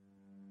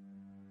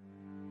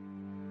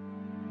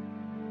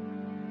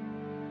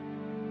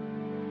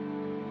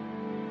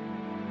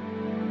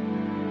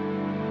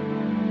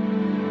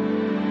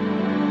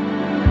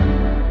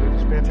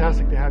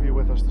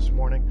with us this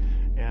morning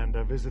and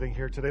visiting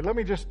here today. Let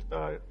me just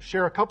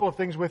share a couple of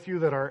things with you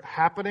that are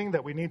happening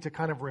that we need to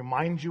kind of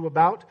remind you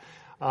about.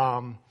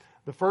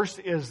 The first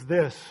is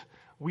this.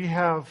 We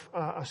have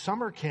a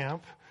summer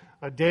camp,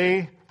 a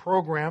day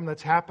program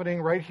that's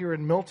happening right here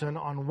in Milton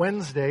on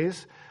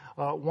Wednesdays,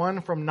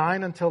 one from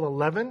 9 until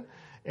 11,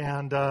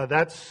 and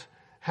that's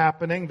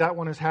happening. That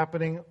one is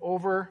happening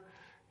over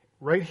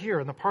right here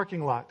in the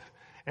parking lot.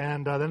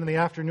 And then in the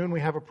afternoon, we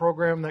have a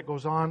program that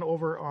goes on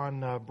over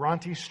on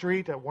Bronte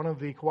Street at one of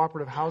the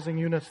cooperative housing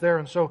units there.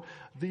 And so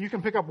you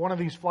can pick up one of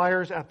these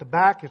flyers at the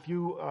back if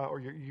you or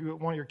you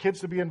want your kids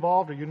to be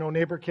involved, or you know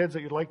neighbor kids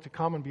that you'd like to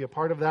come and be a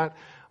part of that.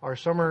 Our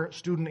summer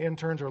student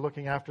interns are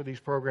looking after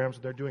these programs.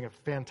 They're doing a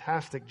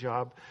fantastic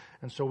job.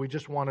 And so we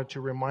just wanted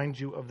to remind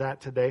you of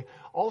that today.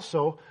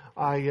 Also,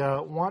 I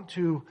want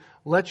to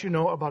let you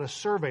know about a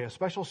survey, a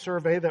special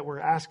survey that we're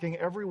asking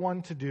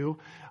everyone to do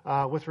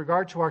with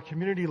regard to our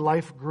community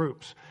life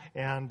groups.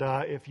 And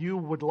if you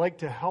would like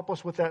to help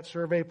us with that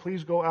survey,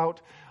 please go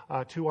out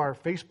to our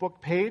Facebook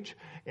page.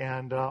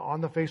 And on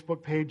the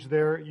Facebook page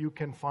there, you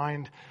can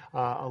find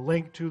a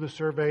link to the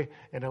survey,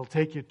 and it'll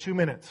take you 2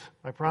 minutes.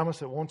 I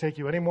promise it won't take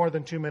you any more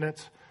than 2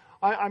 minutes.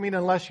 I mean,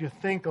 unless you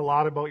think a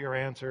lot about your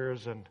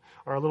answers and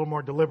are a little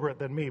more deliberate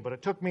than me, but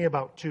it took me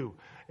about 2.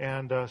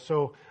 And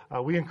so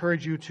we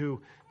encourage you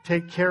to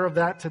take care of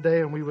that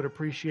today, and we would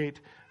appreciate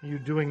you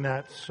doing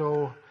that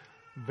so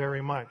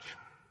very much.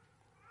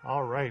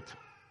 All right.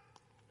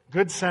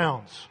 Good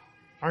sounds,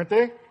 aren't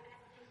they?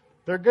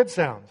 They're good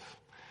sounds.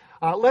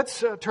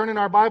 Let's turn in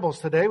our Bibles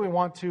today. We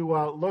want to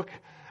look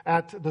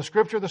at the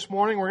Scripture this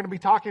morning. We're going to be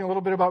talking a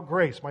little bit about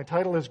grace. My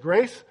title is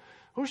Grace.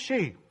 Who's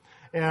she?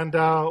 And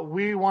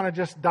we want to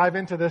just dive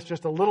into this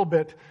just a little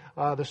bit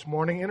this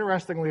morning.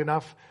 Interestingly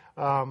enough,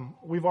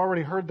 we've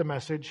already heard the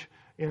message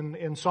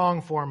in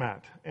song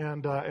format,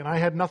 and I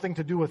had nothing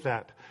to do with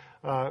that.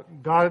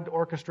 God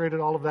orchestrated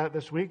all of that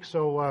this week,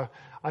 so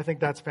I think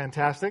that's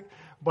fantastic.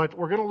 But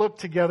we're going to look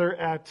together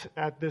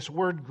at this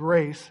word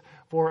grace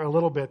for a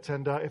little bit.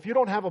 And if you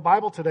don't have a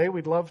Bible today,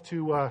 we'd love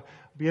to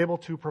be able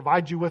to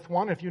provide you with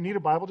one. If you need a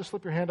Bible, just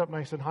slip your hand up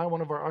nice and high.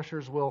 One of our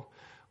ushers will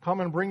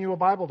come and bring you a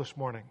Bible this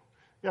morning.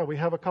 Yeah, we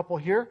have a couple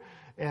here,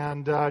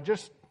 and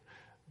just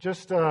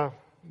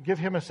give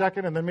him a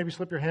second, and then maybe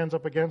slip your hands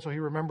up again so he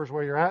remembers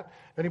where you're at.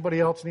 If anybody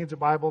else needs a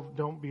Bible,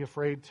 don't be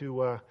afraid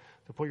to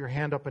put your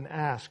hand up and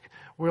ask.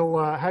 We'll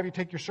have you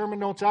take your sermon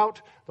notes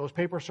out, those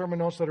paper sermon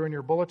notes that are in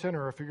your bulletin,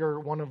 or if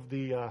you're one of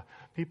the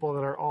people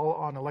that are all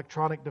on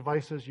electronic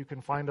devices, you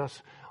can find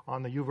us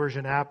on the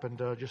YouVersion app and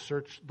just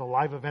search the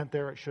live event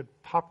there. It should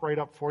pop right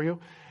up for you,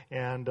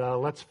 and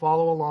let's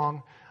follow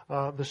along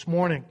this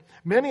morning.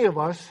 Many of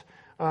us,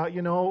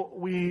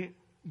 we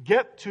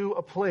get to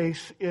a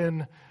place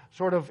in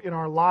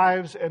our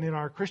lives and in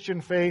our Christian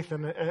faith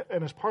and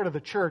as part of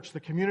the church, the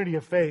community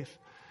of faith,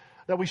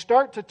 that we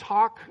start to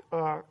talk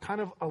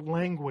kind of a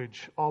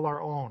language all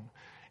our own.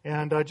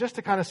 And just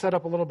to kind of set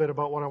up a little bit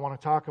about what I want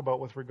to talk about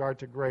with regard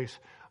to grace,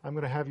 I'm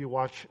going to have you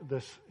watch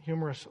this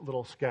humorous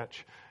little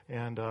sketch,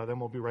 and then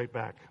we'll be right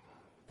back.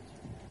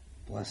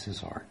 Bless his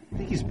heart. I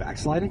think he's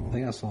backsliding. I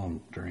think I saw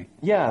him drink.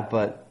 Yeah,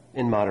 but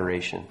in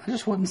moderation. I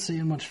just wasn't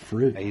seeing much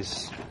fruit.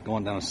 He's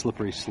going down a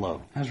slippery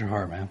slope. How's your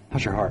heart, man?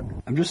 How's your heart?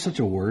 I'm just such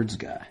a words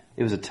guy.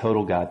 It was a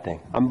total God thing.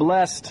 I'm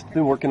blessed.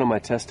 Been working on my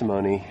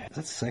testimony. Is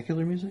that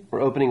secular music?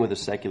 We're opening with a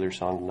secular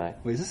song tonight.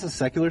 Wait, is this a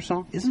secular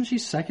song? Isn't she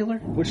secular?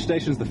 Which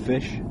station's The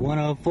Fish?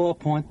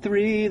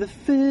 104.3 The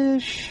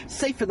Fish.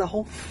 Safe for the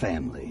whole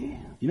family.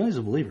 You know he's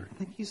a believer. I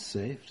think he's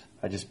saved.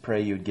 I just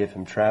pray you'd give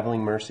him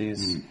traveling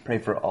mercies. Pray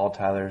for all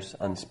Tyler's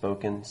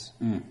unspokens.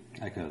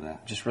 Echo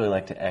that. Just really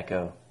like to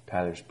echo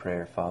Tyler's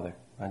prayer, Father.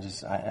 I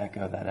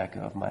echo that echo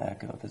of my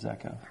echo of his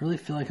echo. I really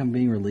feel like I'm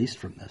being released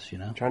from this,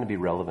 I'm trying to be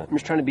relevant. I'm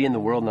just trying to be in the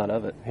world, not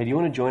of it. Hey, do you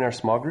want to join our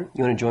small group?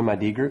 You want to join my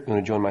D group? You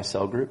want to join my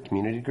cell group,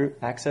 community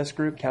group, access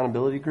group,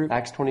 accountability group,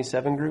 Acts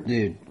 27 group?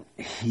 Dude,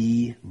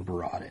 he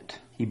brought it.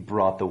 He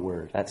brought the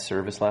word. That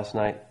service last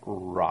night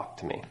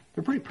rocked me.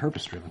 They're pretty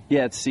purpose-driven.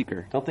 Yeah, it's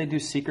Seeker. Don't they do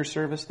Seeker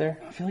service there?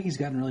 I feel like he's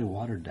gotten really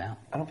watered down.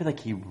 I don't feel like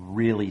he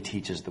really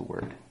teaches the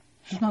word.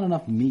 There's not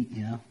enough meat,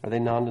 Are they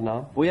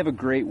non-denom? We have a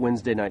great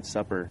Wednesday night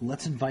supper.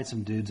 Let's invite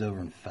some dudes over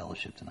and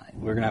fellowship tonight.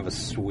 We're going to have a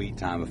sweet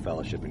time of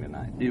fellowshipping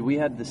tonight. Dude, we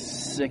had the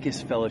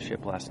sickest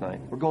fellowship last night.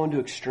 We're going to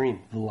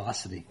Extreme.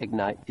 Velocity.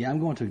 Ignite. Yeah, I'm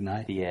going to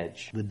Ignite. The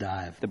Edge. The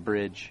Dive. The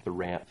Bridge. The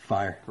Ramp.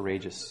 Fire.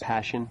 Courageous.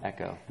 Passion.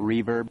 Echo.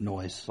 Reverb.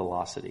 Noise.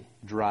 Velocity.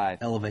 Drive.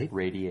 Elevate.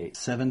 Radiate.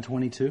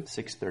 722.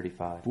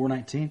 635.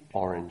 419.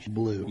 Orange.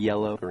 Blue.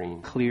 Yellow.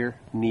 Green. Clear.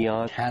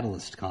 Neon.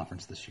 Catalyst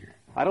conference this year.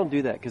 I don't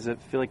do that because I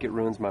feel like it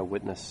ruins my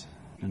witness.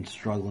 Been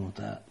struggling with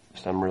that.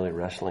 I'm really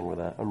wrestling with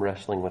that. I'm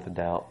wrestling with a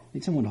doubt.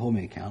 Need someone to hold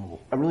me accountable.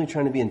 I'm really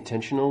trying to be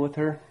intentional with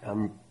her.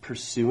 I'm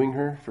pursuing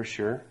her for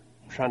sure.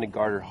 I'm trying to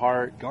guard her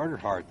heart. Guard her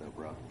heart, though,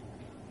 bro.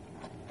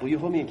 Will you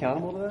hold me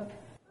accountable to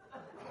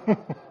that?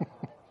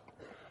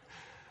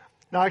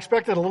 Now, I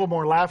expected a little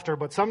more laughter,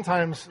 but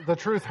sometimes the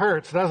truth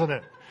hurts, doesn't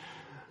it?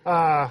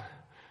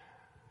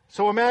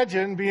 So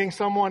imagine being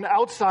someone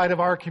outside of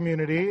our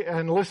community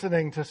and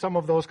listening to some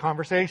of those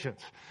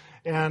conversations.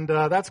 And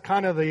that's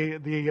kind of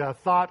the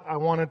thought I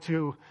wanted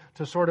to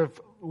sort of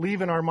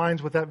leave in our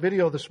minds with that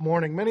video this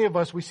morning. Many of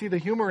us, we see the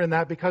humor in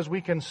that because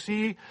we can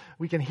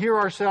hear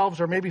ourselves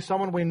or maybe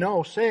someone we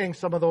know saying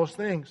some of those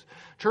things.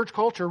 Church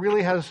culture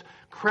really has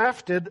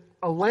crafted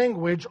a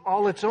language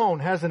all its own,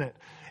 hasn't it?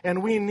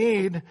 And we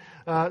need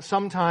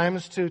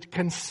sometimes to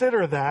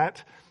consider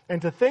that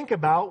and to think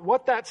about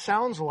what that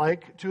sounds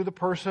like to the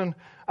person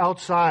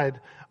outside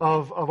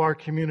of our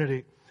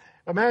community.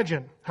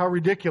 Imagine how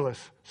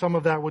ridiculous some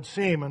of that would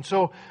seem. And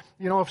so,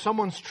 if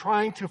someone's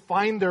trying to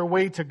find their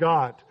way to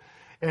God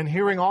and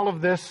hearing all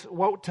of this,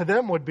 what to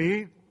them would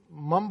be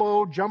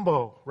mumbo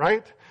jumbo,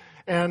 right?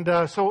 And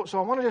so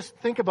I want to just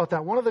think about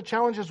that. One of the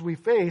challenges we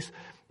face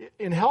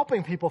in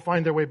helping people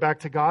find their way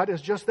back to God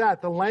is just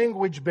that, the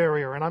language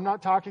barrier. And I'm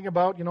not talking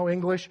about,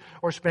 English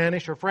or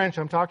Spanish or French.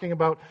 I'm talking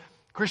about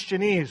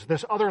Christianese,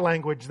 this other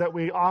language that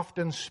we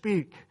often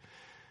speak.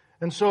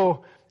 And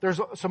so there's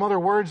some other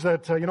words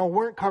that,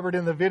 weren't covered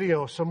in the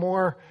video, some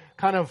more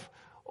kind of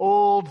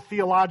old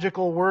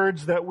theological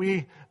words that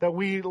we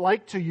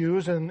like to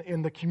use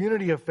in the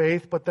community of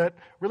faith, but that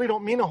really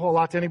don't mean a whole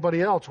lot to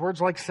anybody else. Words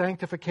like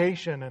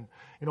sanctification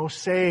and,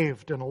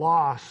 saved and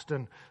lost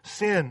and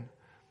sin,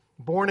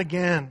 born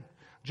again,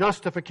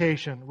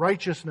 justification,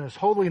 righteousness,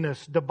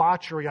 holiness,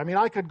 debauchery. I mean,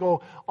 I could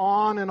go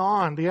on and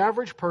on. The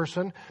average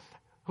person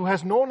who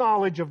has no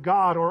knowledge of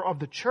God or of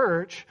the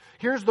church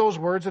hears those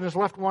words and is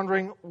left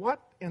wondering,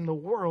 what in the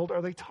world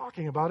are they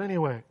talking about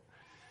anyway?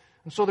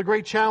 And so the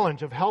great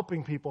challenge of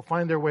helping people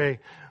find their way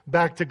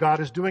back to God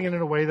is doing it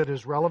in a way that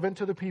is relevant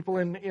to the people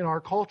in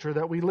our culture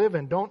that we live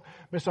in. Don't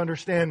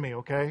misunderstand me,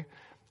 okay?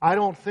 I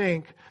don't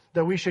think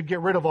that we should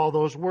get rid of all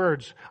those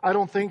words. I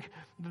don't think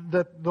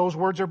that those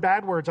words are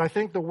bad words. I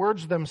think the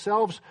words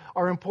themselves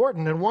are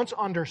important. And once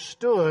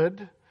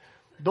understood,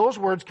 those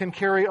words can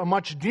carry a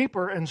much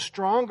deeper and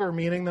stronger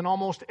meaning than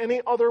almost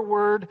any other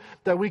word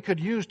that we could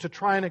use to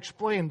try and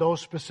explain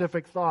those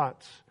specific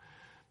thoughts.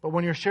 But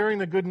when you're sharing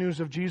the good news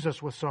of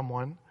Jesus with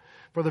someone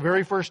for the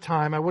very first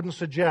time, I wouldn't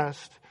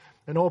suggest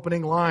an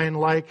opening line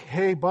like,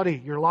 hey,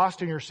 buddy, you're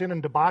lost in your sin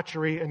and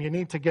debauchery and you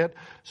need to get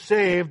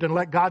saved and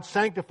let God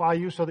sanctify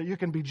you so that you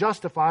can be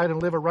justified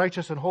and live a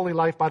righteous and holy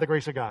life by the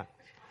grace of God.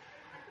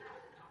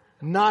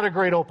 Not a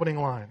great opening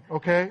line,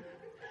 okay?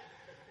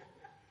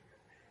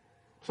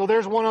 So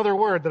there's one other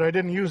word that I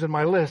didn't use in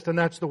my list, and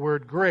that's the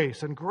word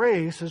grace. And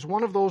grace is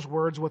one of those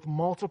words with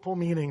multiple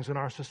meanings in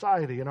our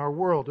society, in our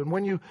world. And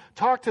when you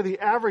talk to the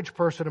average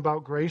person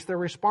about grace, their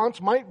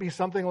response might be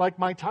something like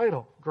my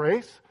title,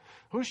 Grace.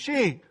 Who's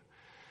she?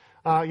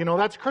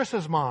 That's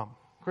Chris's mom,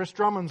 Chris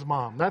Drummond's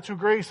mom. That's who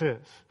Grace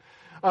is.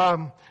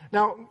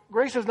 Now,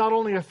 grace is not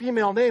only a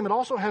female name, it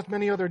also has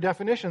many other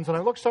definitions, and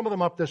I looked some of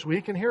them up this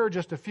week, and here are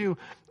just a few.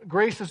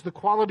 Grace is the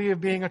quality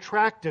of being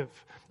attractive,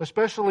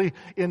 especially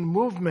in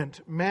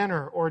movement,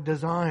 manner, or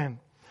design.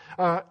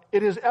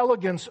 It is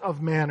elegance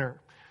of manner,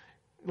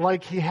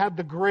 like he had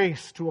the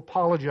grace to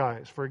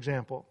apologize, for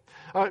example.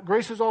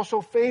 Grace is also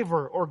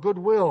favor or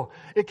goodwill.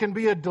 It can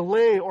be a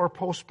delay or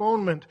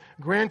postponement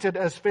granted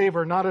as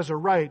favor, not as a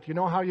right. You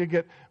know how you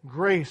get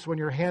grace when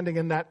you're handing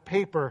in that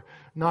paper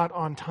not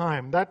on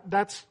time.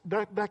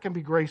 That can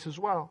be grace as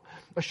well.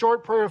 A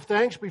short prayer of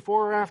thanks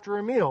before or after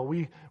a meal.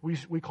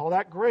 We call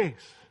that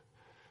grace.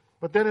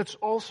 But then it's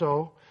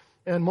also,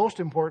 and most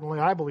importantly,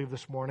 I believe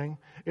this morning,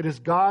 it is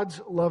God's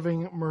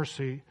loving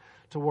mercy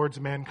towards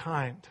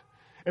mankind.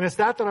 And it's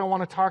that I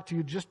want to talk to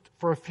you just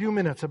for a few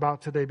minutes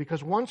about today,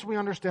 because once we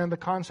understand the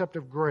concept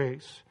of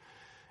grace,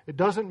 it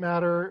doesn't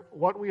matter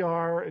what we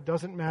are, it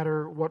doesn't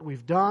matter what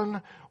we've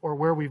done or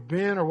where we've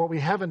been or what we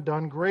haven't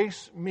done.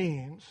 Grace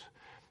means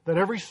that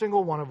every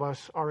single one of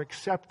us are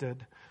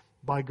accepted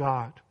by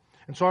God.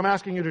 And so I'm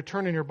asking you to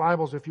turn in your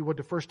Bibles, if you would,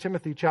 to 1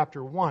 Timothy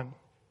chapter 1.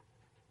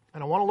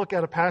 And I want to look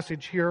at a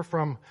passage here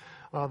from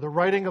the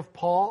writing of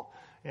Paul.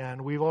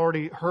 And we've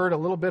already heard a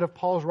little bit of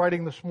Paul's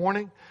writing this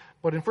morning.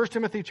 But in 1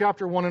 Timothy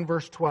chapter 1 and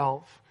verse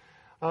 12,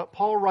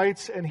 Paul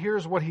writes, and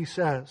here's what he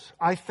says: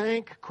 I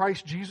thank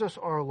Christ Jesus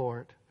our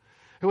Lord,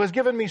 who has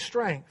given me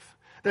strength,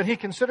 that he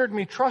considered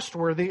me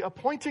trustworthy,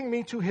 appointing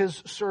me to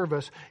his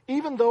service,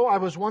 even though I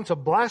was once a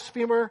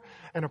blasphemer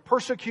and a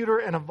persecutor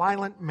and a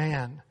violent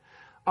man.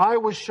 I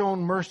was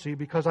shown mercy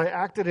because I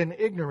acted in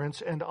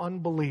ignorance and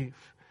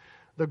unbelief.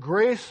 The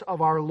grace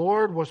of our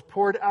Lord was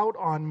poured out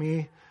on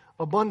me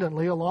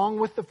abundantly, along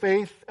with the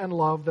faith and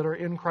love that are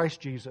in Christ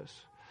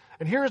Jesus.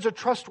 And here is a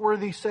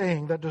trustworthy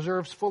saying that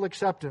deserves full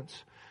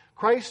acceptance.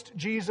 Christ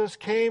Jesus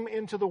came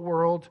into the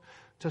world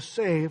to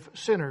save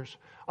sinners,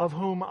 of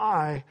whom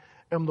I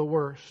am the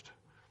worst.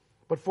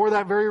 But for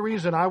that very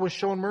reason I was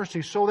shown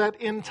mercy, so that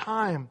in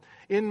time,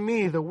 in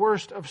me, the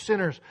worst of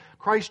sinners,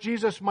 Christ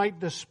Jesus might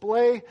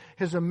display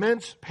his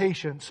immense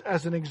patience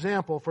as an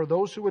example for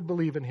those who would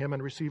believe in him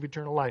and receive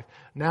eternal life.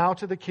 Now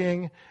to the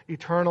King,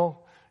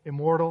 eternal,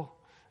 immortal,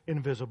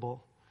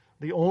 invisible,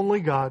 the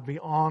only God, be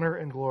honor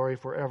and glory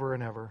forever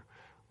and ever.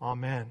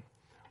 Amen.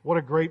 What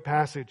a great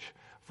passage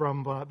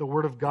from the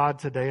Word of God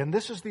today. And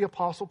this is the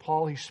Apostle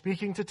Paul. He's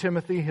speaking to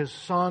Timothy, his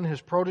son,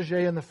 his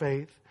protege in the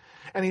faith.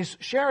 And he's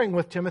sharing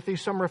with Timothy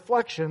some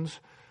reflections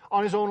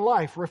on his own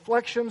life,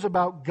 reflections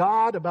about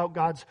God, about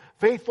God's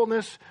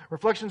faithfulness,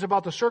 reflections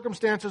about the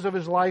circumstances of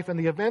his life and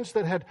the events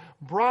that had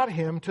brought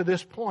him to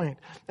this point.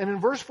 And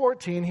in verse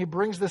 14, he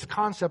brings this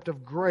concept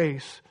of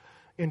grace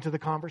into the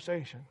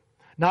conversation.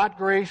 Not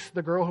Grace,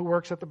 the girl who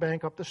works at the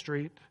bank up the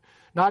street.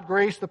 Not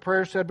Grace, the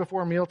prayer said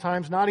before meal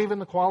times. Not even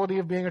the quality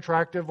of being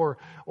attractive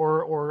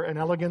or an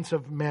elegance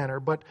of manner.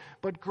 But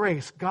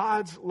grace,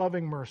 God's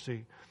loving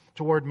mercy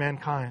toward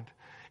mankind.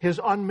 His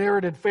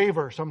unmerited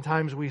favor,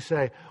 sometimes we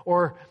say.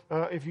 Or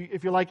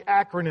if you like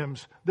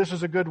acronyms, this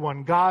is a good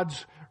one.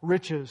 God's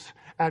riches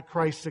at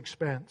Christ's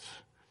expense.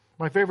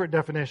 My favorite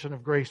definition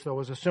of grace,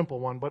 though, is a simple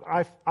one, but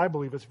I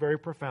believe it's very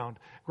profound.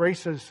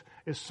 Grace is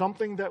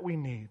something that we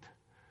need,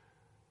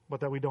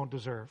 but that we don't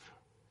deserve.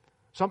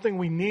 Something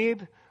we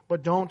need,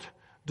 but don't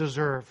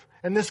deserve.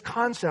 And this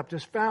concept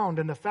is found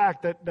in the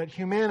fact that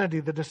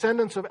humanity, the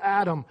descendants of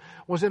Adam,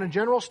 was in a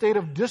general state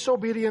of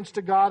disobedience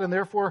to God, and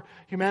therefore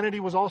humanity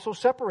was also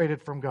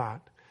separated from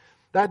God.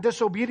 That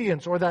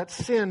disobedience or that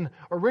sin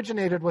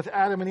originated with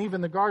Adam and Eve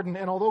in the garden,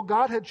 and although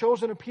God had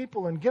chosen a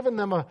people and given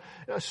them a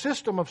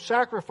system of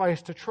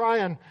sacrifice to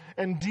try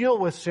and deal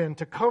with sin,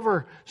 to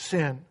cover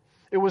sin,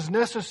 it was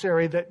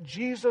necessary that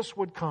Jesus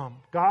would come,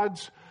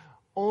 God's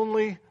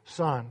only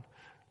Son,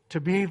 to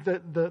be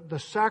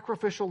the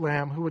sacrificial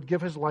lamb who would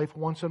give his life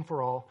once and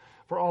for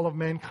all of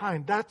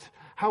mankind. That's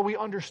how we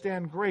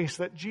understand grace,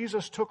 that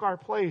Jesus took our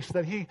place,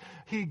 that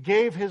he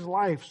gave his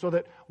life so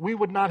that we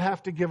would not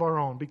have to give our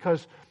own.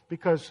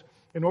 Because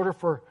in order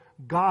for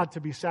God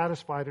to be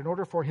satisfied, in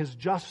order for his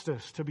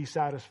justice to be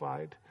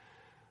satisfied,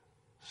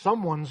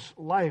 someone's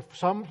life,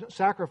 some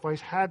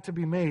sacrifice had to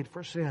be made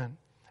for sin.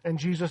 And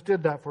Jesus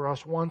did that for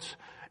us once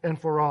and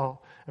for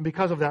all. And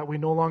because of that, we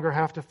no longer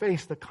have to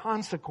face the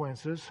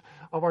consequences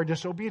of our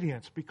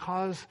disobedience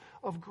because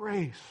of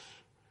grace.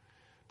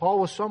 Paul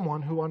was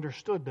someone who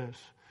understood this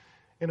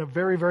in a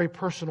very, very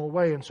personal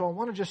way. And so I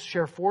want to just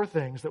share 4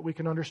 things that we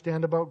can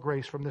understand about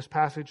grace from this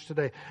passage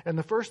today. And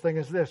the first thing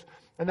is this,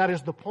 and that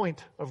is the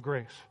point of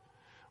grace.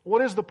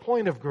 What is the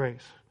point of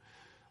grace?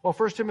 Well,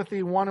 1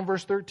 Timothy 1 and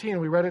verse 13,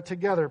 we read it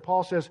together.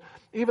 Paul says,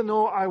 even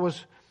though I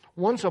was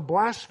once a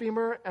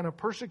blasphemer and a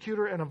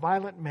persecutor and a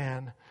violent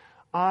man,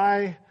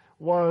 I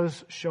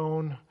was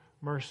shown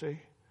mercy.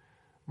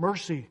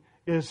 Mercy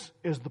is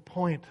the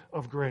point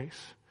of grace.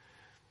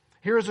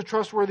 Here is a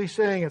trustworthy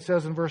saying, it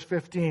says in verse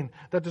 15,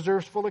 that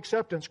deserves full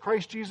acceptance.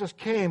 Christ Jesus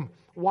came.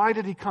 Why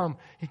did he come?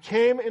 He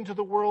came into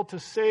the world to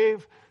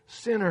save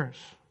sinners.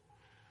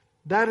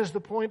 That is the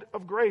point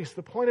of grace.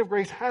 The point of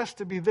grace has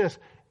to be this.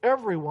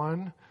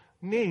 Everyone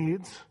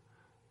needs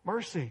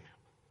mercy.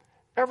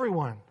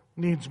 Everyone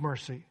needs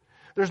mercy.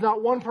 There's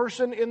not one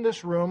person in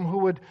this room who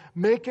would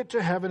make it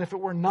to heaven if it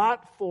were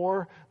not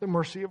for the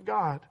mercy of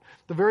God.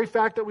 The very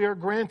fact that we are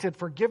granted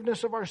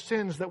forgiveness of our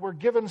sins, that we're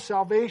given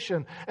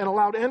salvation and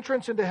allowed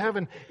entrance into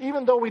heaven,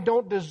 even though we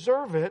don't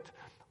deserve it,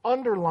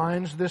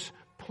 underlines this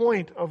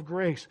point of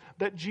grace,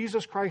 that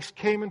Jesus Christ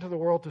came into the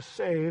world to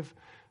save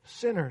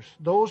sinners,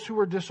 those who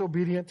were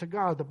disobedient to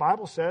God. The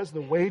Bible says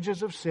the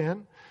wages of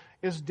sin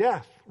is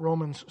death,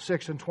 Romans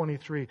 6 and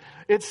 23.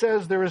 It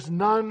says there is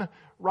none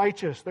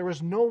righteous. There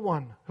is no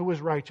one who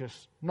is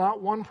righteous.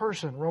 Not one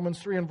person, Romans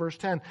 3 and verse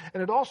 10.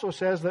 And it also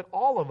says that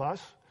all of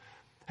us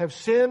have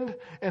sinned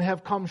and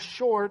have come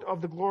short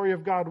of the glory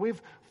of God.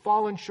 We've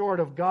fallen short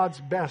of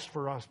God's best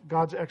for us,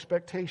 God's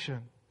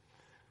expectation.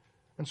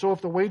 And so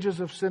if the wages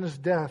of sin is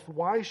death,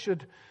 why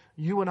should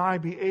you and I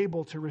be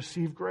able to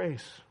receive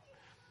grace?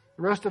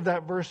 The rest of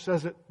that verse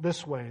says it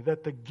this way,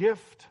 that the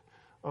gift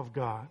of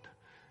God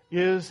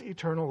is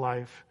eternal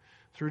life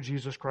through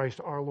Jesus Christ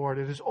our Lord.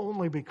 It is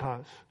only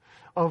because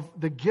of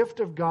the gift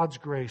of God's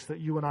grace that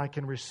you and I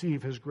can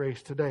receive his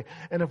grace today.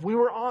 And if we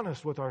were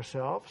honest with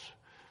ourselves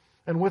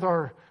and with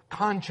our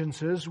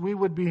consciences, we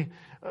would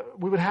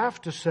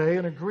have to say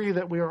and agree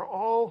that we are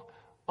all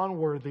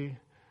unworthy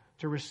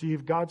to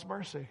receive God's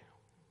mercy.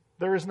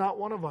 There is not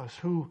one of us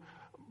who,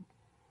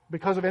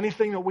 because of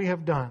anything that we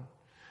have done,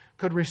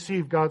 could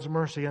receive God's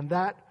mercy. And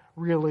that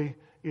really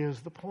is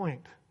the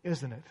point,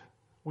 isn't it?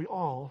 We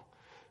all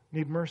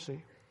need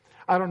mercy.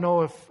 I don't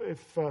know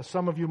if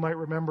some of you might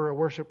remember a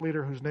worship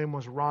leader whose name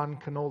was Ron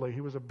Canole.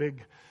 He was a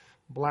big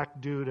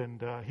black dude,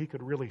 and he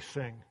could really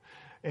sing.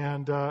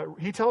 And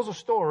he tells a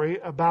story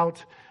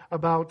about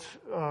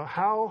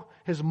how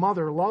his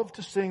mother loved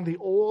to sing the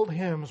old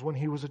hymns when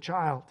he was a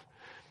child.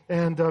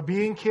 And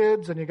being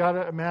kids, and you got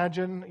to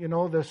imagine,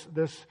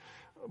 this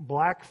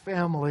black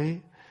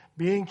family.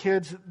 Being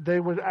kids, they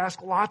would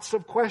ask lots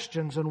of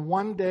questions. And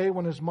one day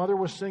when his mother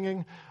was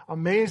singing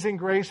Amazing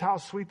Grace, how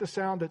sweet the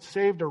sound that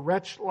saved a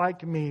wretch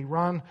like me,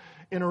 Ron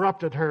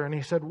interrupted her and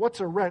he said, "What's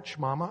a wretch,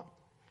 Mama?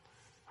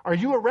 Are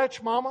you a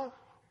wretch, Mama?"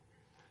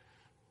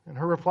 And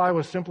her reply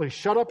was simply,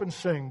 "Shut up and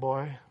sing,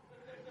 boy.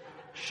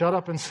 Shut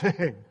up and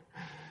sing."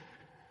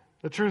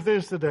 The truth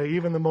is today,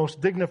 even the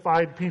most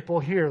dignified people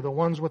here, the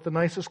ones with the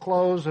nicest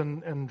clothes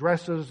and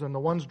dresses, and the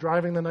ones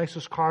driving the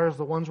nicest cars,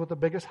 the ones with the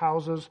biggest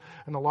houses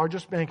and the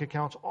largest bank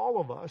accounts,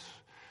 all of us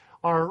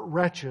are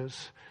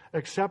wretches,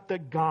 except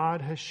that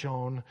God has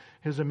shown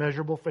His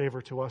immeasurable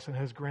favor to us and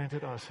has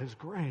granted us His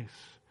grace.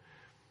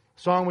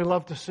 Song we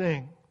love to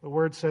sing. The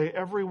words say,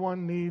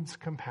 everyone needs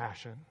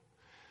compassion,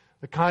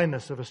 the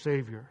kindness of a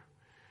Savior.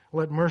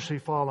 Let mercy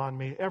fall on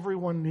me.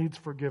 Everyone needs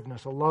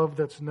forgiveness, a love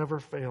that's never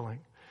failing,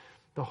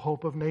 the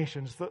hope of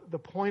nations. The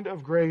point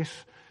of grace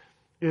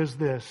is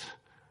this.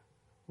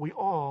 We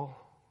all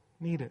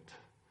need it.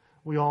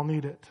 We all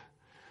need it.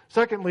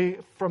 Secondly,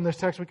 from this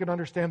text, we can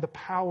understand the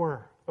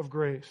power of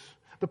grace.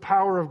 The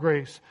power of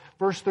grace.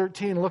 Verse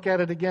 13, look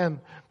at it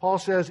again. Paul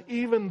says,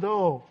 even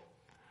though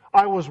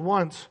I was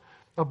once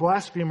a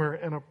blasphemer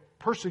and a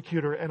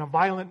persecutor and a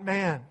violent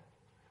man,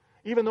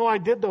 even though I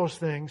did those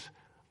things,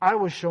 I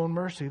was shown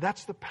mercy.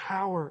 That's the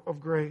power of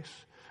grace.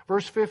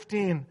 Verse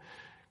 15,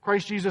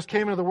 Christ Jesus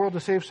came into the world to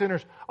save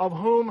sinners, of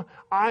whom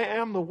I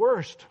am the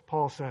worst,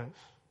 Paul says.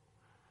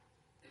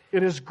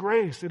 It is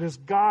grace. It is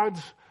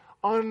God's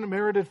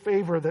unmerited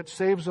favor that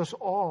saves us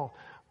all.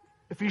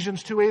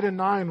 Ephesians 2:8 and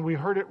 9, we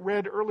heard it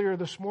read earlier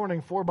this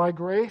morning. For by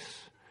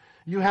grace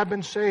you have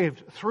been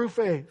saved through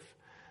faith.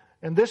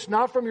 And this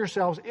not from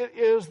yourselves, it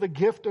is the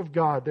gift of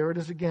God. There it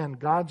is again,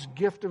 God's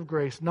gift of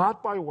grace,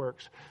 not by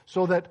works,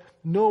 so that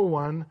no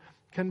one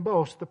can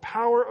boast. The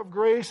power of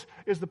grace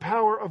is the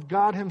power of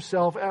God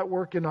Himself at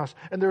work in us.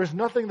 And there is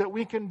nothing that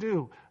we can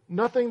do,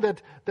 nothing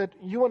that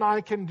you and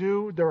I can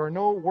do. There are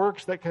no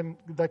works that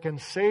can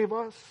save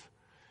us.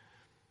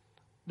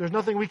 There's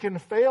nothing we can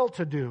fail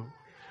to do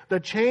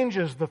that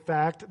changes the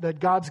fact that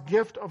God's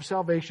gift of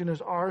salvation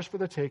is ours for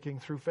the taking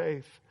through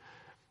faith.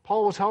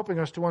 Paul was helping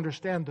us to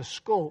understand the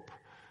scope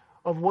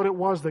of what it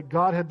was that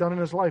God had done in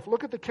his life.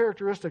 Look at the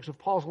characteristics of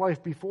Paul's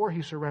life before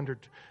he surrendered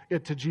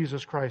it to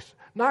Jesus Christ.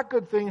 Not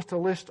good things to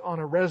list on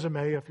a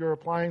resume if you're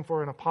applying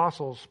for an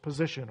apostle's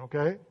position,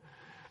 okay?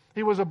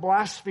 He was a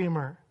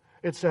blasphemer,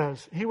 it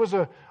says. He was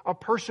a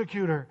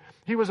persecutor.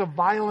 He was a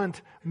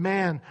violent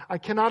man. I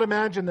cannot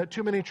imagine that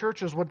too many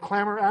churches would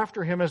clamor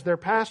after him as their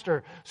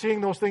pastor, seeing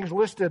those things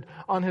listed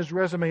on his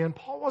resume. And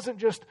Paul wasn't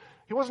just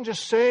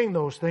saying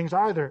those things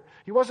either.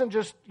 He wasn't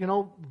just,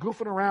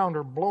 goofing around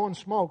or blowing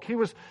smoke. He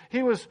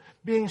was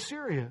being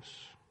serious.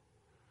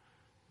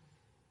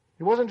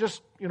 He wasn't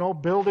just,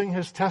 building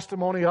his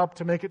testimony up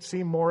to make it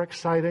seem more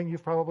exciting.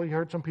 You've probably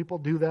heard some people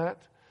do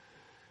that.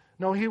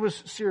 No, he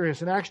was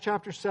serious. In Acts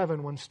chapter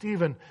 7, when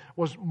Stephen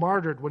was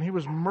martyred, when he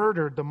was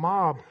murdered, the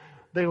mob,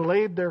 they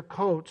laid their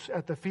coats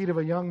at the feet of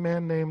a young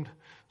man named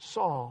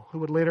Saul, who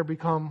would later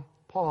become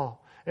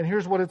Paul. And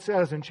here's what it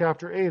says in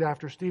chapter 8,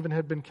 after Stephen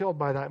had been killed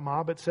by that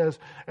mob. It says,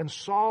 and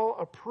Saul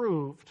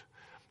approved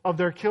of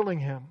their killing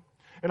him.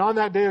 And on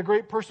that day, a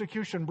great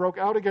persecution broke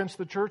out against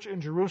the church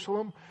in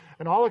Jerusalem,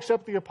 and all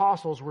except the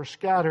apostles were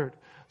scattered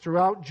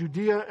throughout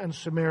Judea and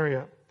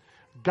Samaria.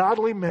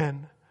 Godly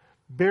men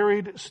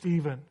buried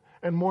Stephen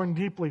and mourned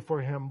deeply for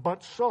him.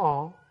 But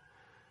Saul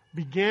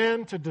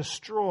began to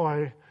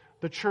destroy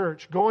the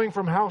church. Going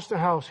from house to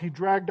house, he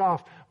dragged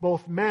off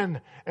both men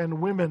and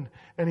women,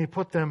 and he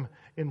put them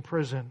in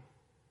prison.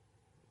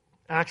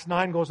 Acts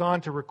 9 goes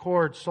on to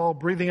record Saul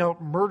breathing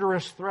out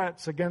murderous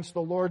threats against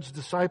the Lord's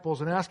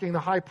disciples and asking the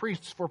high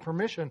priests for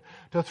permission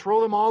to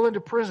throw them all into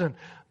prison.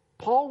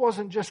 Paul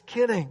wasn't just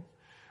kidding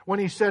when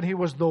he said he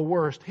was the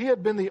worst. He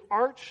had been the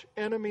arch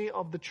enemy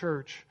of the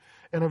church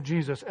and of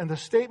Jesus. And the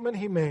statement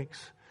he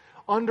makes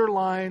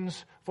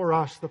underlines for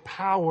us the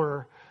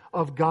power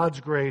of God's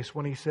grace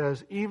when he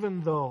says,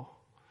 even though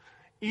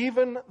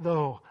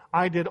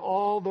I did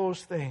all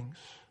those things,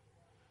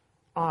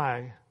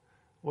 I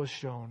was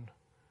shown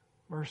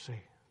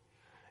mercy.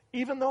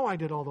 Even though I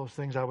did all those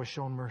things, I was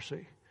shown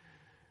mercy.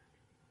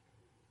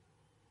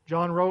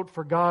 John wrote,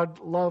 for God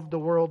loved the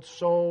world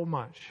so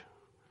much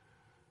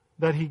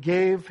that He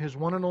gave His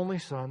one and only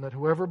Son, that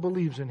whoever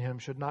believes in Him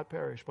should not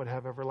perish, but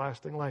have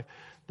everlasting life.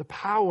 The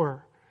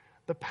power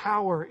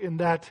in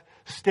that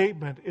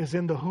statement is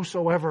in the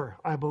whosoever,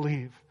 I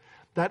believe.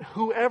 That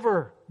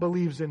whoever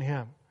believes in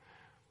Him.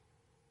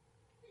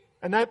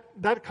 And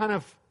that kind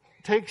of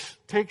takes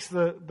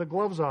the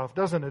gloves off,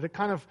 doesn't it?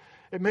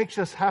 It makes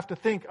us have to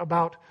think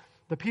about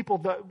the people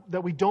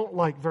that we don't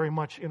like very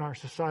much in our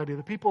society.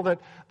 The people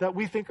that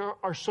we think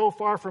are so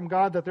far from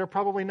God that they're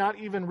probably not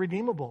even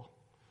redeemable.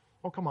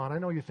 Oh, come on, I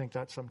know you think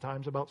that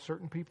sometimes about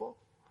certain people.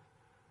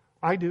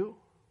 I do.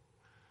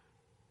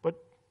 But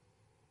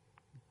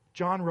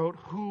John wrote,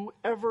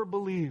 whoever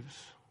believes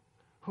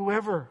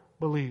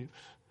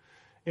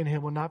in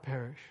Him will not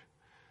perish,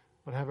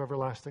 but have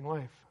everlasting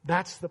life.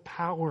 That's the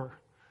power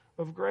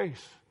of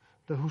grace,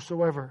 the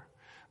whosoever.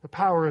 The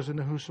power is in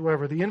the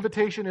whosoever. The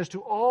invitation is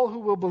to all who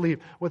will believe,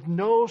 with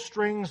no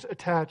strings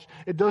attached.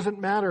 It doesn't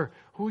matter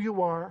who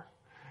you are.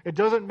 It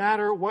doesn't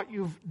matter what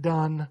you've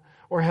done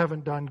or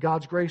haven't done.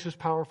 God's grace is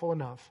powerful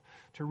enough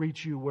to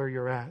reach you where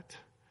you're at.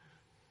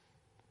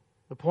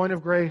 The point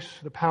of grace,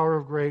 the power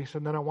of grace,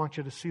 and then I want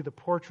you to see the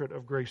portrait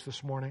of grace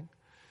this morning.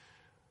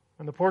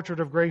 And the portrait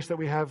of grace that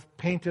we have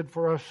painted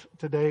for us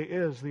today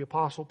is the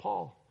Apostle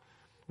Paul.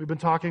 We've been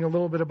talking a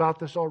little bit about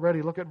this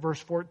already. Look at verse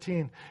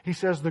 14. He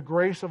says, the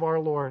grace of our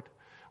Lord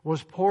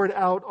was poured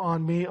out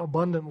on me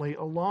abundantly,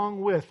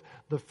 along with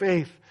the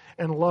faith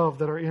and love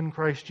that are in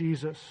Christ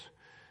Jesus.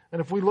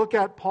 And if we look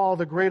at Paul,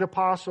 the great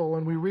apostle,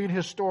 and we read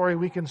his story,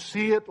 we can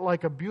see it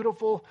like a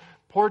beautiful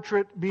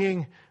portrait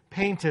being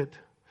painted.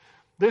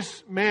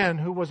 This man,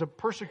 who was a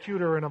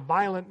persecutor and a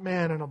violent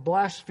man and a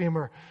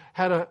blasphemer,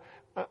 had a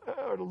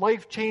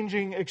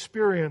life-changing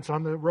experience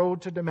on the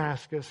road to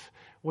Damascus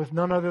with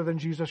none other than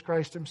Jesus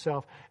Christ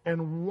himself.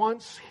 And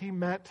once he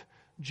met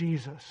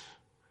Jesus,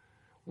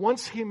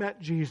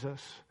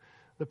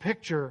 the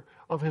picture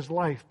of his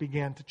life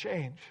began to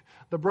change.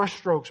 The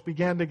brushstrokes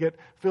began to get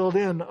filled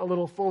in a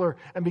little fuller.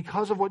 And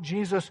because of what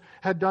Jesus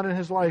had done in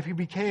his life, he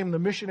became the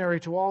missionary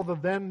to all the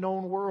then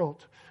known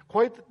world.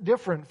 Quite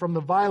different from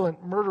the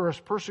violent, murderous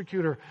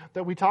persecutor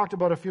that we talked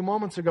about a few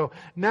moments ago.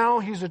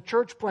 Now he's a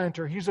church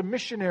planter. He's a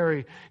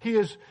missionary. He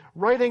is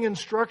writing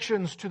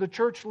instructions to the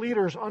church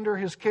leaders under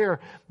his care.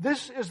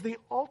 This is the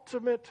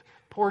ultimate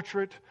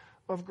portrait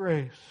of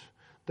grace.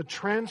 The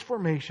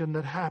transformation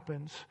that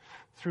happens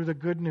through the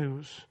good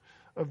news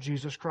of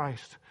Jesus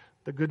Christ,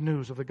 the good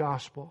news of the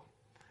gospel.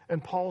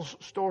 And Paul's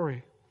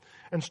story,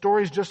 and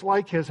stories just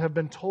like his, have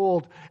been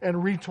told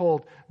and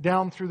retold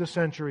down through the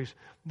centuries.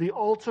 The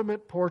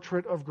ultimate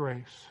portrait of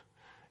grace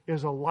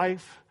is a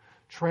life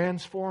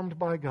transformed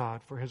by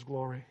God for His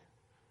glory.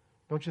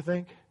 Don't you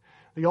think?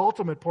 The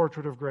ultimate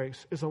portrait of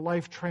grace is a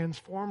life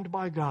transformed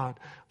by God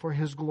for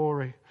His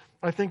glory.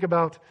 I think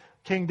about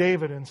King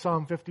David in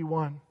Psalm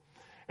 51.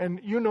 And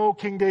you know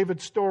King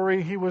David's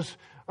story. He was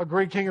a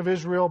great king of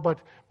Israel,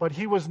 but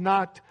he was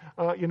not,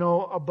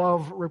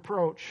 above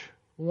reproach.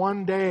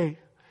 One day,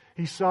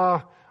 he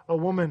saw a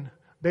woman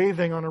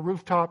bathing on a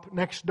rooftop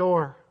next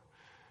door.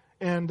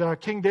 And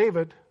King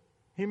David,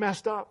 he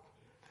messed up.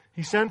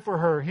 He sent for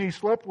her. He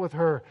slept with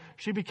her.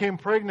 She became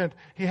pregnant.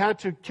 He had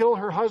to kill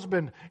her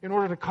husband in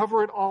order to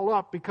cover it all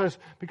up because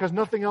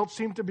nothing else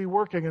seemed to be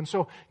working. And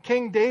so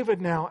King David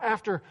now,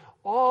 after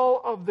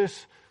all of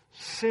this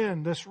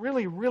sin, this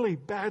really, really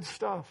bad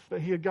stuff that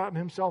he had gotten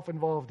himself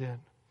involved in,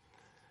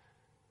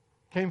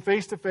 came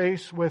face to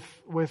face with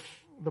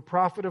the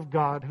prophet of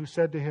God, who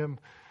said to him,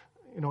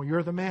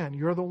 you're the man,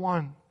 you're the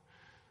one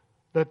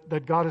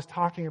that God is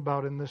talking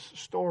about in this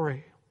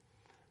story.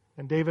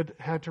 And David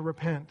had to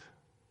repent.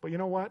 But you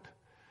know what?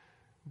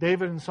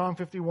 David in Psalm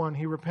 51,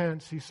 he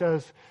repents. He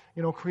says,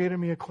 create in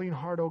me a clean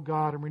heart, O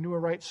God, and renew a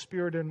right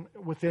spirit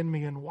within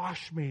me, and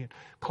wash me, and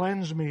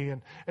cleanse me.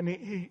 And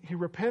he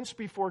repents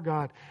before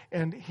God,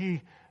 and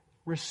he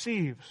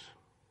receives,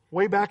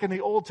 way back in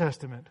the Old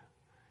Testament,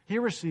 he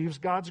receives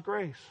God's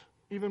grace,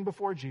 even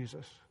before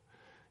Jesus.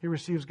 He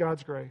receives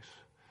God's grace.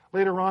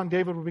 Later on,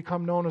 David will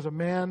become known as a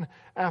man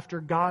after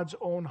God's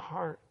own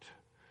heart,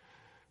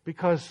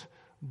 because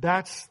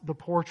that's the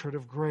portrait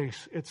of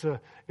grace. It's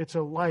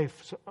a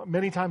life,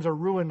 many times a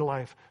ruined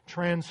life,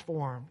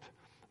 transformed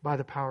by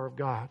the power of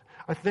God.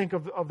 I think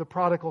of the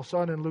prodigal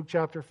son in Luke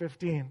chapter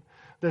 15,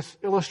 this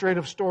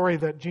illustrative story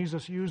that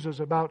Jesus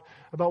uses about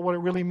what it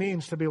really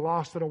means to be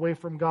lost and away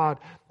from God,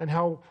 and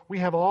how we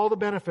have all the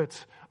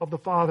benefits of the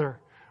Father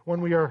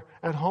when we are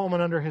at home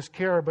and under His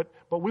care, but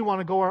we want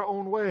to go our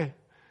own way.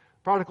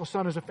 Prodigal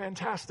son is a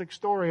fantastic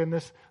story, and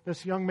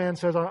this young man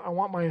says, I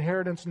want my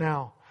inheritance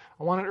now.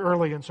 I want it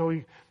early. And so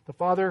the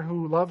father,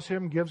 who loves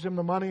him, gives him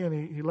the money,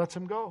 and he lets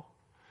him go.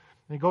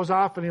 And he goes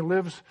off and he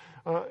lives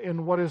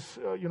in what is,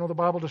 the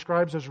Bible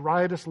describes as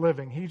riotous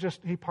living.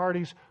 He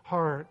parties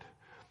hard,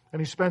 and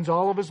he spends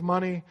all of his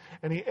money,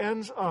 and he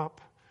ends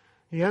up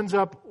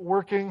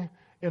working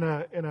in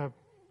a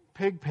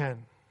pig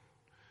pen,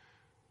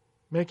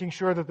 making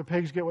sure that the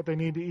pigs get what they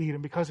need to eat.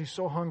 And because he's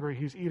so hungry,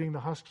 he's eating the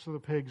husks of the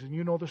pigs. And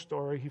you know the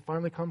story. He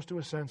finally comes to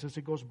his senses.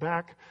 He goes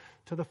back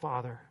to the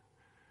father.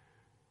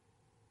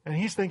 And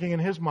he's thinking in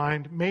his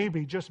mind,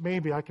 maybe, just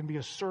maybe, I can be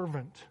a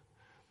servant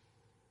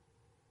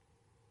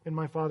in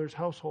my father's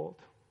household.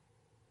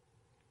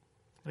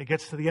 And he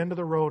gets to the end of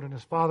the road, and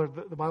his father,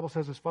 the Bible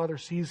says his father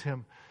sees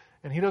him,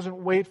 and he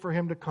doesn't wait for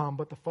him to come,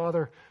 but the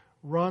father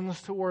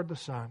runs toward the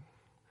son.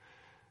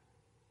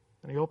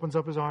 And he opens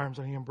up his arms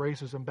and he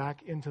embraces him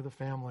back into the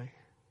family.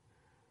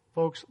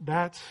 Folks,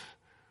 that's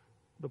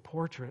the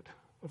portrait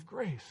of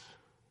grace.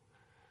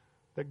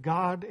 That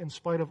God, in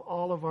spite of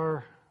all of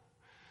our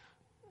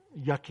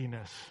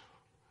yuckiness,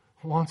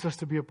 wants us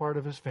to be a part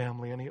of His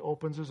family, and He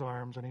opens His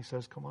arms and He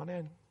says, come on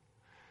in.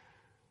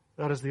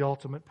 That is the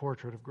ultimate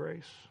portrait of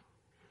grace.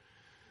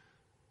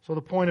 So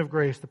the point of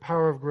grace, the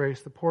power of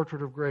grace, the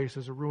portrait of grace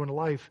is a ruined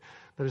life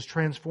that is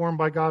transformed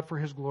by God for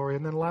His glory.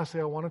 And then lastly,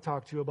 I want to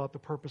talk to you about the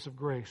purpose of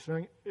grace.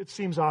 Now, it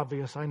seems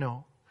obvious, I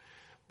know,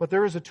 but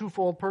there is a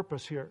twofold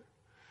purpose here.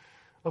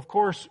 Of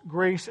course,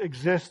 grace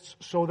exists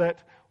so that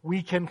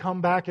we can come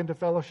back into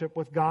fellowship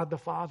with God the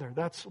Father.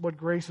 That's what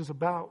grace is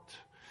about.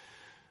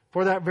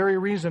 For that very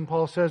reason,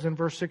 Paul says in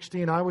verse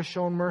 16, I was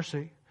shown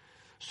mercy,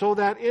 so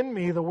that in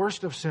me, the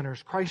worst of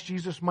sinners, Christ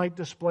Jesus might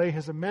display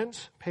His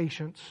immense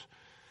patience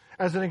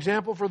as an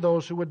example for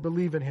those who would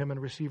believe in Him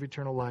and receive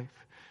eternal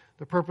life.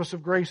 The purpose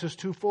of grace is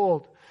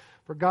twofold.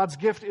 For God's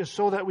gift is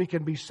so that we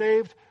can be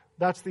saved.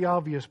 That's the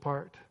obvious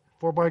part.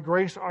 For by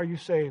grace are you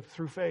saved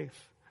through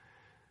faith.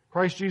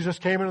 Christ Jesus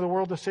came into the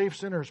world to save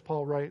sinners,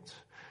 Paul writes.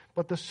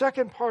 But the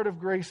second part of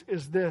grace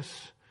is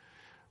this.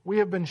 We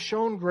have been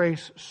shown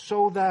grace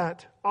so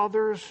that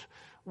others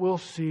will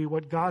see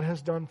what God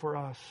has done for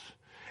us,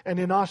 and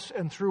in us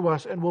and through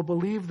us, and will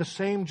believe the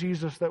same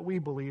Jesus that we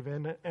believe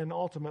in, and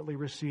ultimately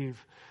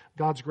receive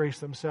God's grace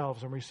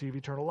themselves and receive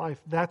eternal life.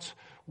 That's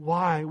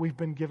why we've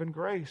been given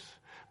grace.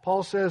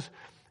 Paul says,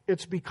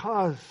 it's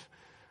because,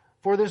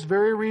 for this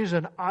very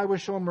reason, I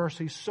was shown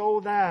mercy, so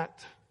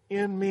that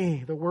in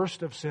me, the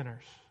worst of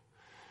sinners,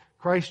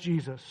 Christ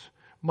Jesus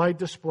might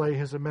display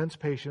His immense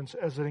patience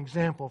as an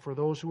example for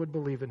those who would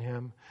believe in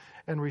Him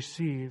and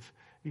receive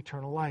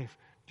eternal life.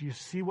 Do you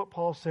see what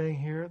Paul's saying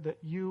here? That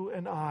you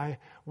and I,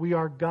 we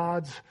are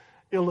God's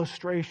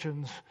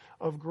illustrations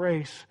of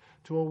grace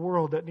to a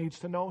world that needs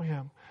to know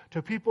Him.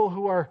 To people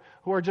who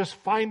are just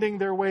finding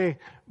their way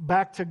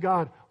back to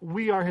God,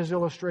 we are His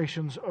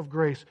illustrations of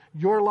grace.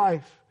 Your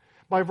life,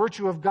 by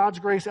virtue of God's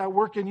grace at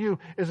work in you,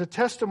 is a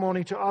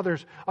testimony to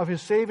others of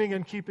His saving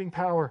and keeping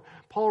power.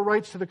 Paul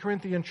writes to the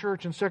Corinthian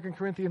church in 2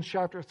 Corinthians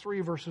chapter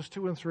 3, verses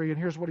 2 and 3, and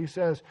here's what he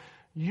says.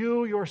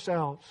 You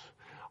yourselves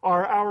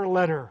are our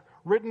letter,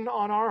 written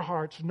on our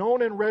hearts,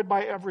 known and read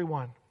by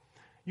everyone.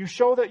 You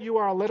show that you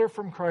are a letter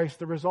from Christ,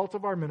 the result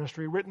of our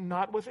ministry, written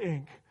not with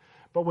ink,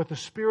 but with the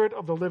Spirit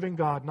of the living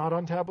God, not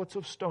on tablets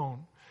of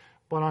stone,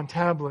 but on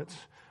tablets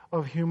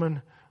of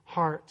human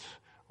hearts.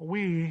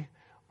 We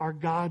are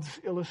God's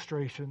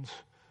illustrations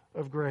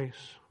of grace.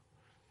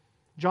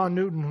 John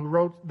Newton, who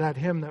wrote that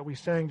hymn that we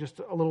sang just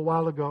a little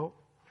while ago,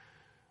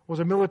 was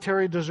a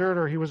military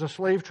deserter. He was a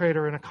slave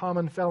trader and a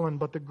common felon,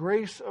 but the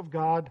grace of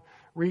God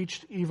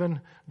reached even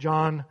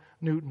John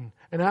Newton.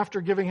 And after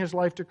giving his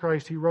life to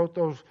Christ, he wrote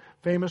those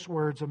famous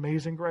words,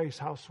 "Amazing grace,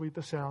 how sweet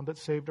the sound that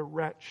saved a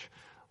wretch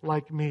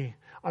like me.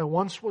 I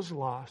once was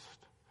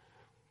lost,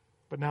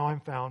 but now I'm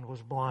found,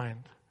 was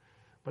blind,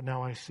 but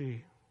now I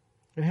see."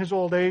 In his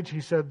old age, he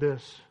said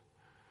this,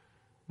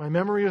 "My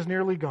memory is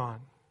nearly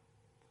gone,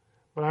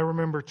 but I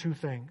remember two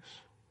things,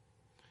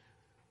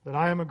 that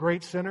I am a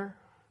great sinner,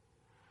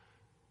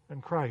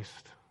 and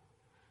Christ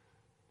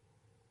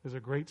is a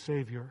great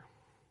Savior."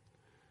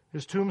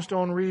 His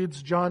tombstone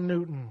reads, John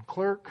Newton,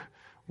 clerk,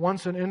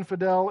 once an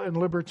infidel and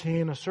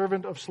libertine, a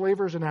servant of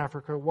slavers in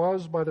Africa,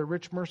 was, by the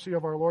rich mercy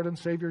of our Lord and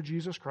Savior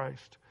Jesus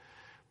Christ,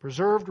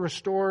 preserved,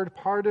 restored,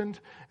 pardoned,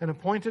 and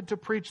appointed to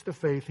preach the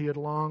faith he had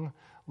long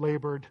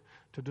labored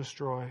to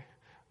destroy.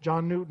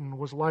 John Newton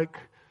was like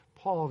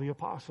Paul the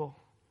Apostle.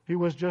 He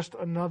was just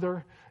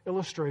another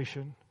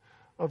illustration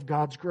of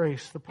God's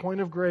grace. The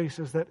point of grace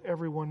is that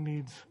everyone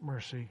needs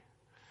mercy.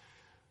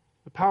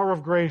 The power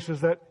of grace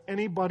is that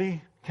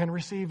anybody can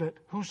receive it.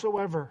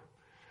 Whosoever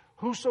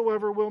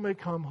will may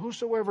come,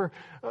 whosoever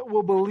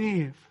will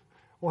believe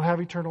will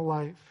have eternal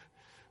life.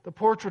 The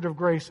portrait of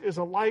grace is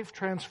a life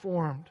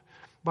transformed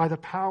by the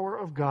power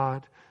of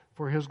God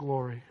for His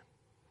glory.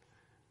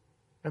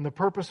 And the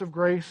purpose of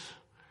grace,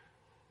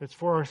 it's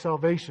for our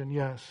salvation,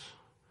 yes,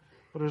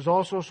 but it is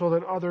also so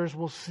that others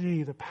will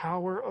see the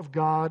power of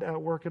God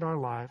at work in our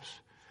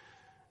lives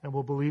and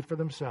will believe for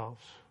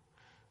themselves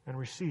and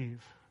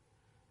receive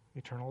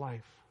eternal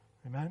life.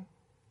 Amen?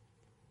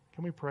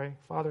 Can we pray?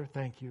 Father,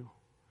 thank you.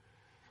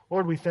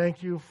 Lord, we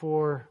thank you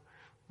for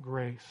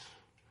grace.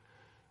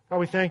 God,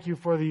 we thank you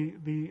for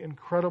the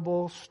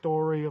incredible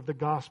story of the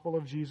gospel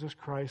of Jesus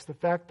Christ. The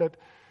fact that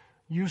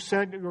you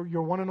sent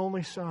your one and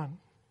only Son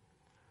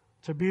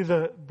to be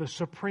the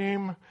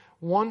supreme,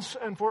 once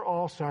and for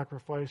all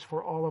sacrifice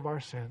for all of our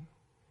sin.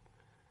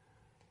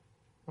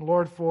 And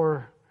Lord,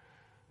 for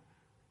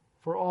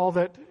all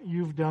that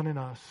you've done in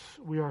us,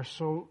 we are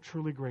so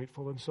truly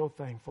grateful and so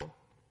thankful.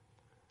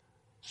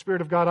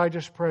 Spirit of God,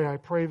 I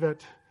pray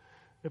that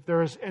if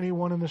there is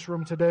anyone in this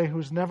room today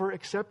who's never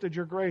accepted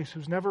your grace,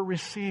 who's never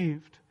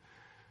received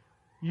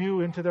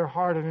you into their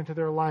heart and into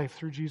their life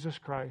through Jesus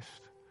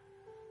Christ,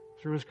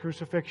 through His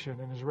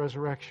crucifixion and His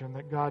resurrection,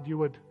 that God, you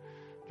would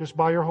just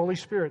by your Holy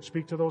Spirit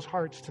speak to those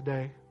hearts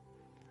today.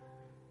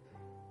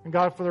 And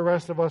God, for the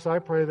rest of us, I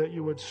pray that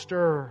you would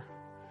stir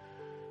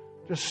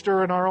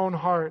in our own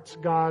hearts,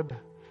 God,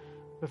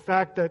 the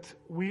fact that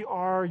we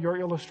are your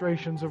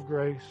illustrations of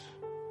grace.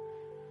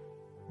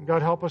 And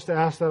God, help us to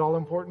ask that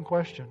all-important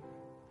question.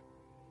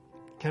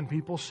 Can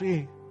people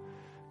see?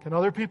 Can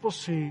other people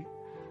see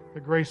the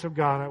grace of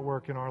God at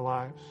work in our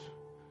lives?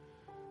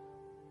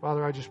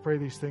 Father, I just pray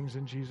these things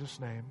in Jesus'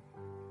 name.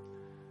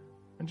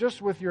 And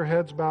just with your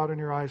heads bowed and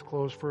your eyes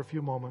closed for a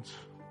few moments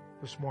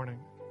this morning,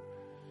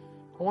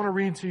 I want to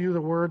read to you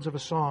the words of a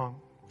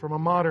song from a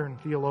modern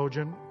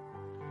theologian.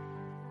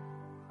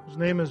 His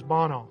name is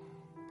Bono.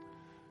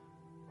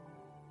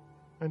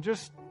 And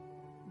just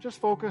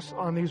focus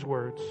on these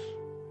words.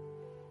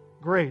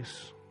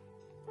 Grace.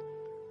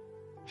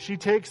 She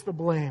takes the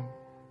blame.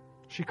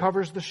 She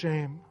covers the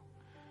shame.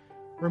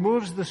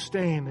 Removes the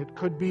stain. It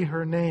could be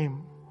her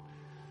name.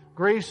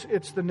 Grace,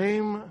 it's the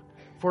name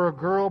for a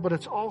girl, but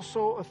it's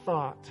also a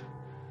thought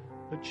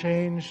that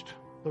changed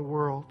the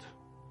world.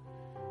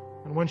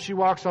 And when she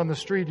walks on the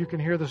street, you can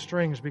hear the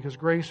strings because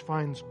grace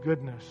finds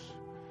goodness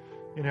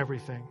in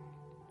everything.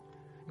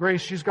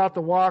 Grace, she's got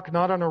the walk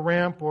not on a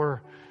ramp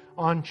or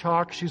on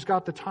chalk. She's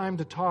got the time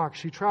to talk.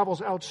 She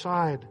travels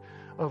outside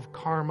of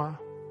karma.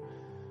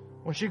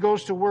 When she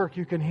goes to work,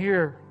 you can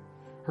hear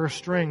her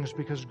strings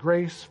because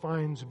grace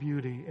finds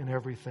beauty in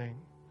everything.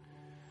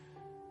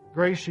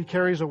 Grace, she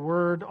carries a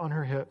word on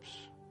her hips.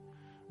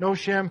 No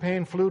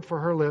champagne flute for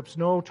her lips,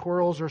 no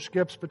twirls or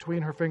skips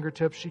between her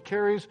fingertips. She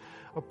carries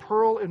a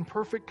pearl in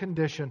perfect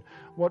condition.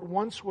 What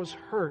once was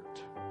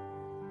hurt,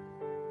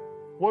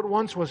 what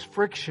once was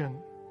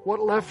friction, what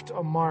left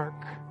a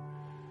mark,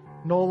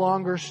 no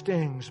longer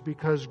stings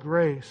because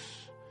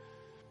grace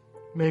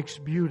makes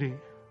beauty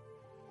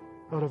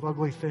out of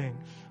ugly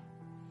things.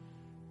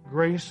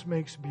 Grace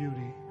makes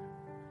beauty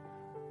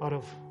out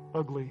of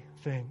ugly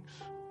things.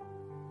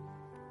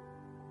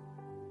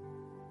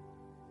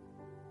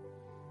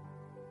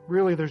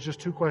 Really, there's just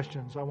two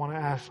questions I want to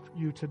ask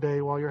you today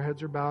while your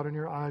heads are bowed and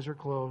your eyes are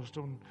closed.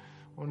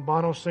 When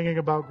Bono's singing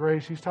about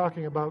grace, he's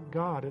talking about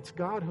God. It's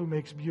God who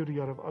makes beauty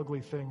out of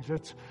ugly things.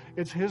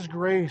 It's His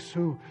grace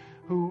who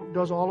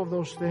does all of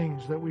those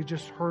things that we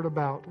just heard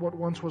about. What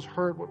once was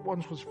hurt, what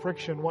once was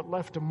friction, what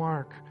left a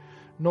mark,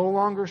 no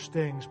longer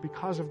stings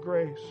because of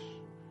grace.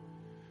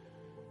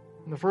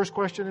 And the first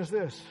question is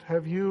this: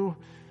 have you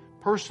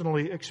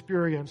personally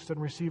experienced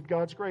and received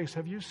God's grace?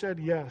 Have you said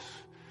yes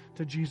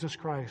to Jesus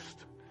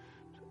Christ,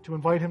 to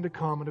invite Him to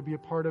come and to be a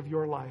part of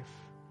your life?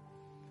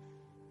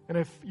 And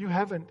if you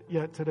haven't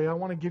yet today, I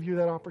want to give you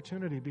that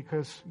opportunity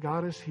because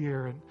God is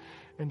here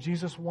and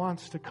Jesus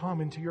wants to come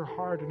into your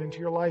heart and into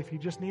your life. He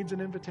just needs an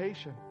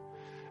invitation.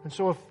 And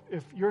so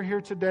if you're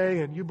here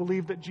today and you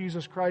believe that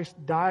Jesus Christ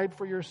died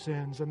for your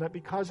sins and that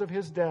because of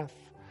His death,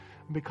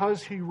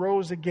 because He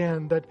rose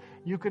again, that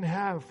you can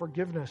have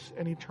forgiveness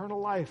and eternal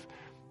life.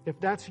 If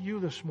that's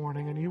you this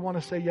morning and you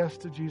want to say yes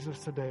to Jesus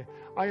today,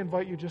 I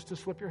invite you just to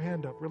slip your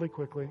hand up really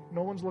quickly.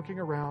 No one's looking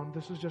around.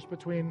 This is just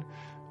between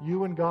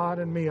you and God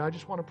and me. I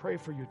just want to pray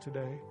for you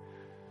today.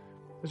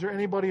 Is there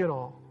anybody at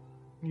all?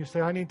 And you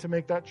say, I need to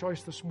make that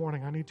choice this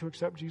morning. I need to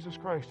accept Jesus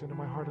Christ into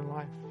my heart and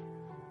life.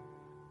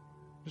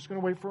 I'm just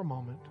going to wait for a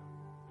moment.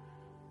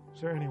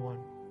 Is there anyone?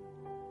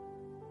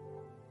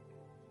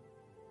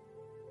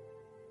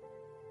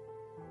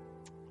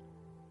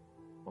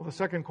 Well, the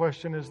second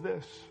question is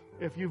this.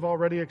 If you've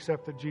already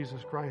accepted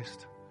Jesus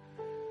Christ,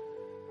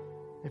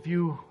 if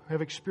you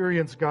have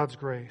experienced God's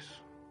grace,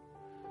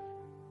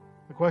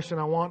 the question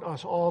I want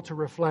us all to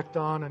reflect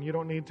on, and you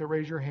don't need to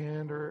raise your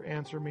hand or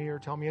answer me or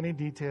tell me any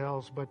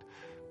details, but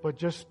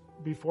just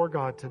before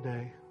God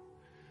today,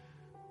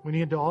 we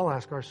need to all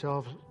ask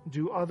ourselves,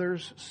 do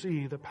others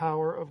see the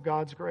power of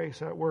God's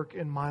grace at work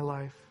in my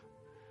life?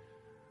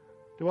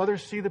 Do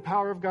others see the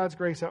power of God's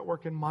grace at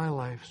work in my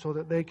life so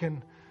that they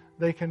can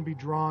be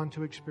drawn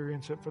to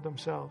experience it for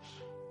themselves?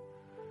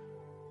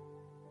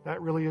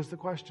 That really is the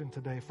question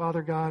today.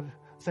 Father God,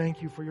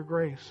 thank you for your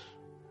grace.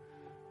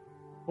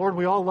 Lord,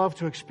 we all love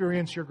to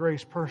experience your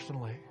grace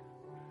personally.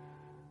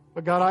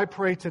 But God, I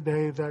pray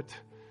today that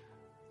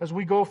as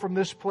we go from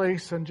this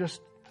place and just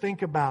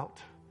think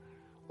about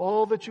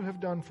all that you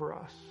have done for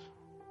us,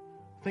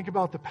 think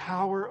about the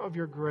power of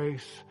your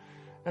grace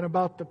and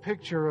about the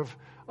picture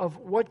of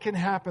what can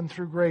happen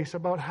through grace,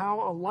 about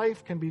how a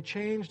life can be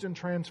changed and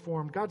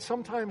transformed. God,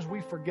 sometimes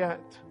we forget.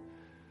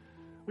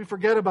 We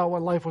forget about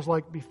what life was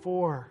like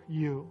before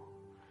you.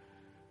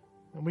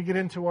 And we get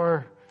into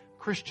our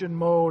Christian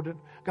mode.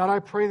 God, I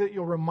pray that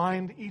you'll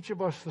remind each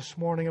of us this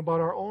morning about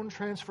our own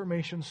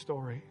transformation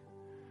story,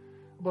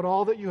 about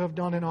all that you have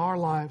done in our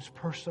lives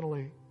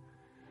personally,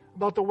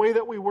 about the way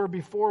that we were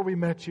before we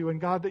met you, and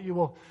God, that you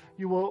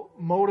will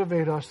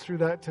motivate us through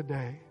that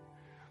today.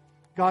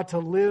 God, to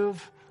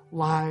live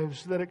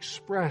lives that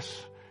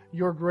express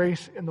your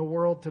grace in the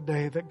world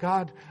today. That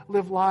God,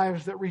 live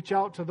lives that reach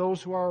out to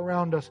those who are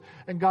around us.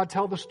 And God,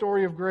 tell the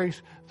story of grace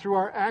through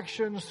our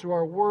actions, through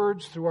our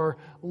words, through our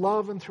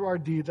love, and through our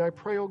deeds. I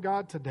pray, oh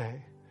God,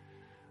 today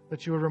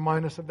that you would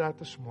remind us of that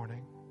this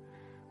morning.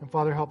 And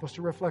Father, help us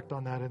to reflect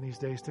on that in these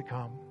days to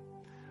come.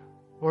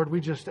 Lord,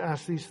 we just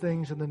ask these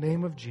things in the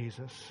name of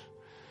Jesus,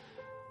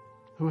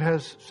 who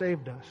has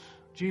saved us.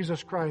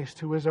 Jesus Christ,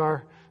 who is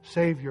our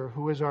Savior,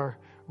 who is our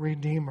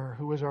Redeemer,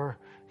 who is our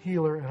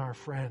healer and our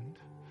friend.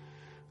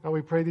 God,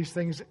 we pray these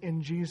things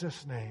in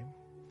Jesus' name,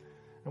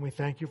 and we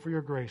thank you for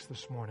your grace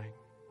this morning.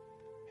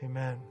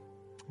 Amen.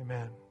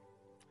 Amen.